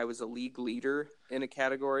card and a guy was a league leader in a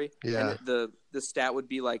category. Yeah. And the stat would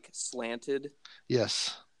be like slanted.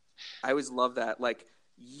 Yes. I always loved that. Like,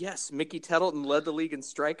 yes, Mickey Tettleton led the league in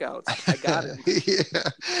strikeouts. I got Yeah.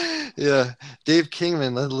 it. Yeah. Dave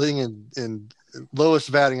Kingman led the league in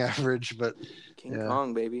lowest batting average, but King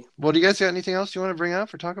Kong, baby. Well, do you guys got anything else you want to bring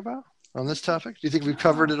up or talk about on this topic? Do you think we've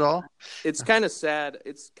covered it all? It's kind of sad.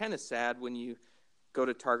 It's kind of sad when you go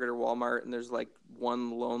to Target or Walmart and there's like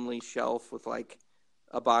one lonely shelf with like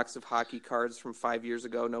a box of hockey cards from 5 years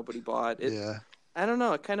ago nobody bought. Yeah. I don't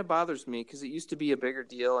know. It kind of bothers me because it used to be a bigger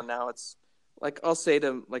deal, and now it's like I'll say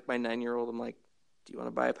to like my 9-year-old, I'm like, "Do you want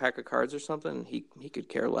to buy a pack of cards or something?" He could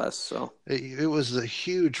care less. So it was a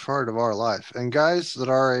huge part of our life, and guys that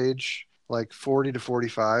our age, like 40 to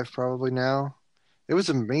 45, probably now, it was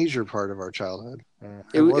a major part of our childhood.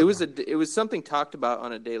 It was something talked about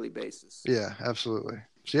on a daily basis. Yeah, absolutely.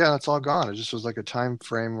 So yeah, that's all gone. It just was like a time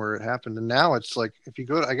frame where it happened, and now it's like if you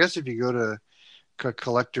go to a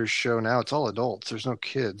collector's show now, it's all adults. There's no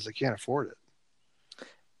kids. They can't afford it.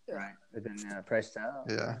 Right. They've been priced out.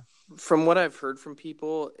 Yeah. From what I've heard from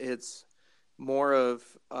people, it's more of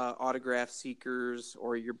autograph seekers,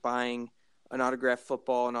 or you're buying an autographed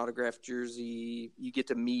football, an autographed jersey. You get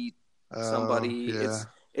to meet somebody. Yeah.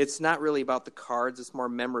 It's not really about the cards. It's more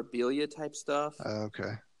memorabilia type stuff.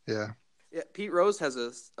 Okay. Yeah. Yeah. Pete Rose has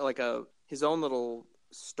his own little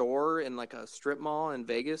store in like a strip mall in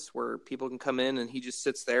Vegas where people can come in and he just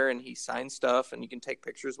sits there and he signs stuff and you can take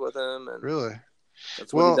pictures with him. And really?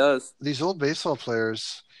 That's what he does. These old baseball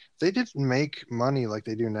players, they didn't make money like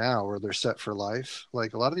they do now where they're set for life.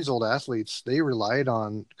 Like a lot of these old athletes, they relied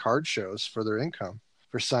on card shows for their income,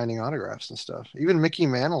 for signing autographs and stuff. Even Mickey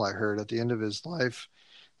Mantle, I heard at the end of his life,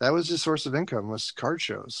 that was his source of income, was card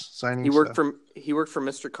shows, signing He worked stuff. for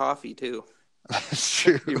Mr. Coffee too. That's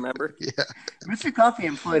true. You remember? Yeah. Mr. Coffee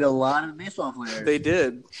employed a lot of baseball players. They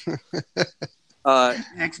did.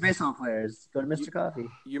 Ex-baseball players. Go to Mr. Coffee.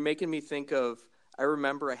 You're making me think of, I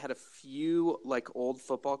remember I had a few like old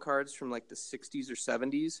football cards from like the 60s or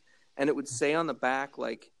 70s, and it would say on the back,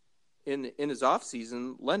 like, in his off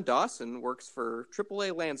season, Len Dawson works for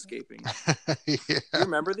AAA Landscaping. Yeah. You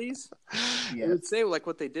remember these? Yeah. It would say like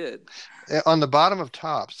what they did. On the bottom of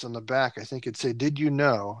Tops, on the back, I think it'd say, "Did you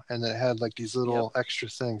know?" And then it had like these little extra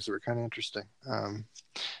things that were kind of interesting.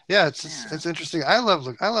 It's interesting. I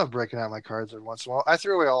love breaking out my cards every once in a while. I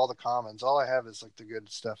threw away all the commons. All I have is like the good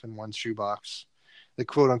stuff in one shoebox, the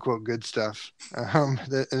quote unquote good stuff. And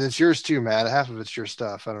it's yours too, Matt. Half of it's your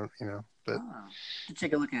stuff. I don't, but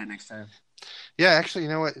take a look at it next time. Yeah, actually, you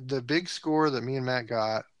know what? The big score that Matt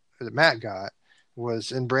got,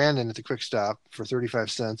 was in Brandon at the Quick Stop for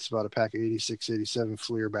 35 cents, about a pack of 86, 87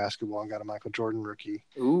 Fleer basketball, and got a Michael Jordan rookie.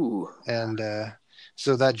 Ooh. And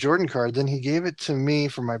so that Jordan card, then he gave it to me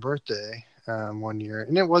for my birthday one year.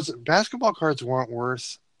 And it wasn't, basketball cards weren't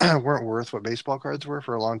worth what baseball cards were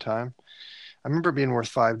for a long time. I remember it being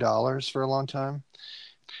worth $5 for a long time.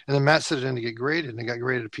 And then Matt sent it in to get graded, and it got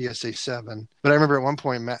graded a PSA 7. But I remember at one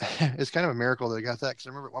point, Matt, it's kind of a miracle that I got that, because I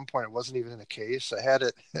remember at one point it wasn't even in a case. I had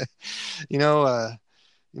it, you know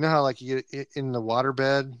how like you get in the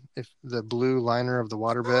waterbed, if the blue liner of the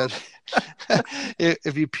waterbed,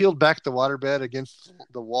 if you peeled back the waterbed against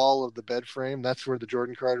the wall of the bed frame, that's where the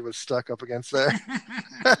Jordan card was stuck up against there.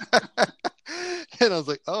 And I was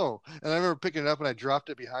like, oh. And I remember picking it up and I dropped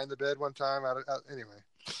it behind the bed one time. Anyway.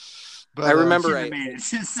 But, I remember I made it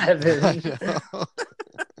to 7.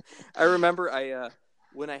 I remember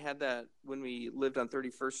when we lived on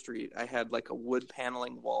 31st Street, I had like a wood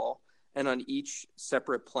paneling wall, and on each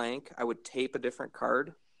separate plank, I would tape a different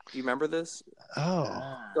card. Do you remember this?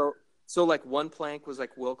 Oh. So like one plank was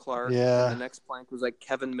like Will Clark, and the next plank was like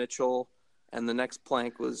Kevin Mitchell, and the next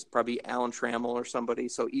plank was probably Alan Trammell or somebody.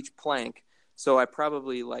 So each plank. So I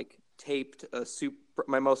probably like taped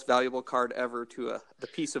my most valuable card ever to the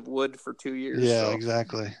piece of wood for 2 years. Yeah, so.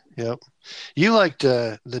 Exactly. Yep. You liked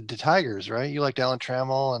the Tigers, right? You liked Alan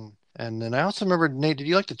Trammell, and then I also remember, Nate, did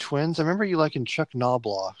you like the Twins? I remember you liking Chuck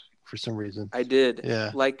Knobloch for some reason. I did.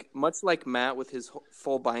 Yeah. Much like Matt with his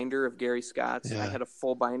full binder of Gary Scott's, I had a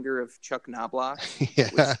full binder of Chuck Knobloch,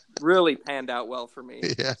 which really panned out well for me.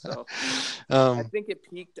 Yeah. So I think it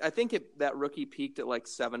peaked. That rookie peaked at like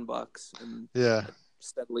 $7, and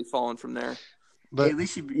steadily fallen from there. But at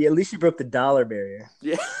least you broke the dollar barrier.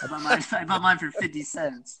 Yeah. I bought mine for 50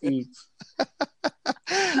 cents each.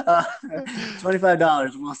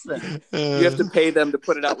 $25. We'll spend. You have to pay them to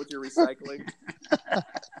put it out with your recycling.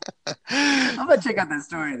 I'm gonna check out that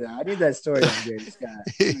story though. I need that story on Gary Scott.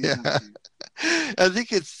 Yeah. I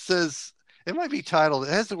think it says, it might be titled,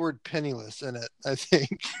 it has the word penniless in it, I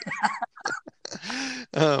think.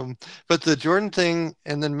 But the Jordan thing,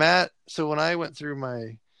 and then Matt, so when I went through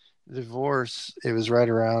my divorce, it was right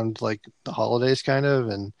around like the holidays kind of,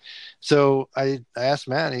 and so I asked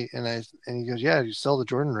Matt, and he goes, yeah, you sell the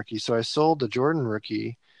Jordan rookie. So I sold the Jordan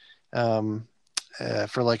rookie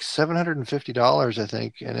for like $750, I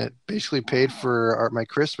think, and it basically paid for my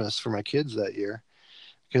Christmas for my kids that year,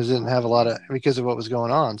 because it didn't have because of what was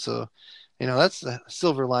going on. So that's the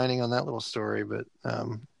silver lining on that little story. But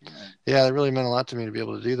it really meant a lot to me to be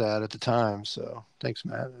able to do that at the time. So thanks,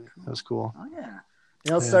 Matt. That was cool. Oh yeah.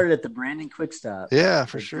 It all started at the Brandon Quick Stop. Yeah,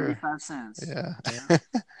 for sure. 35 cents. Yeah.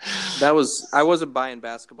 I wasn't buying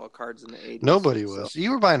basketball cards in the 80s. Nobody was. So. You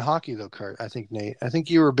were buying hockey though, I think, Nate. I think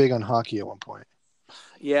you were big on hockey at one point.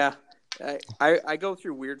 Yeah. I go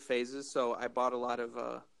through weird phases, so I bought a lot of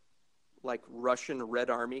like Russian Red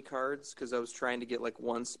Army cards because I was trying to get like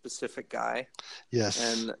one specific guy.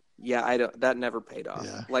 Yes. And that never paid off.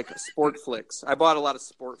 Yeah. Like Sport Flicks. I bought a lot of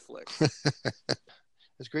Sport Flicks.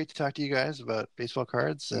 It's great to talk to you guys about baseball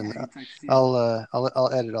cards, and I'll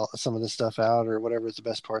edit some of this stuff out or whatever is the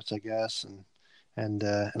best parts, I guess, and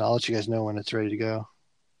I'll let you guys know when it's ready to go.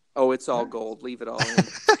 Oh, it's all gold. Leave it all in.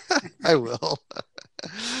 I will.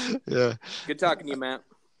 Yeah. Good talking to you, Matt.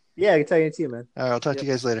 Yeah, good talking to you, man. All right, I'll talk to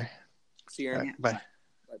you guys later. See you. Right, bye.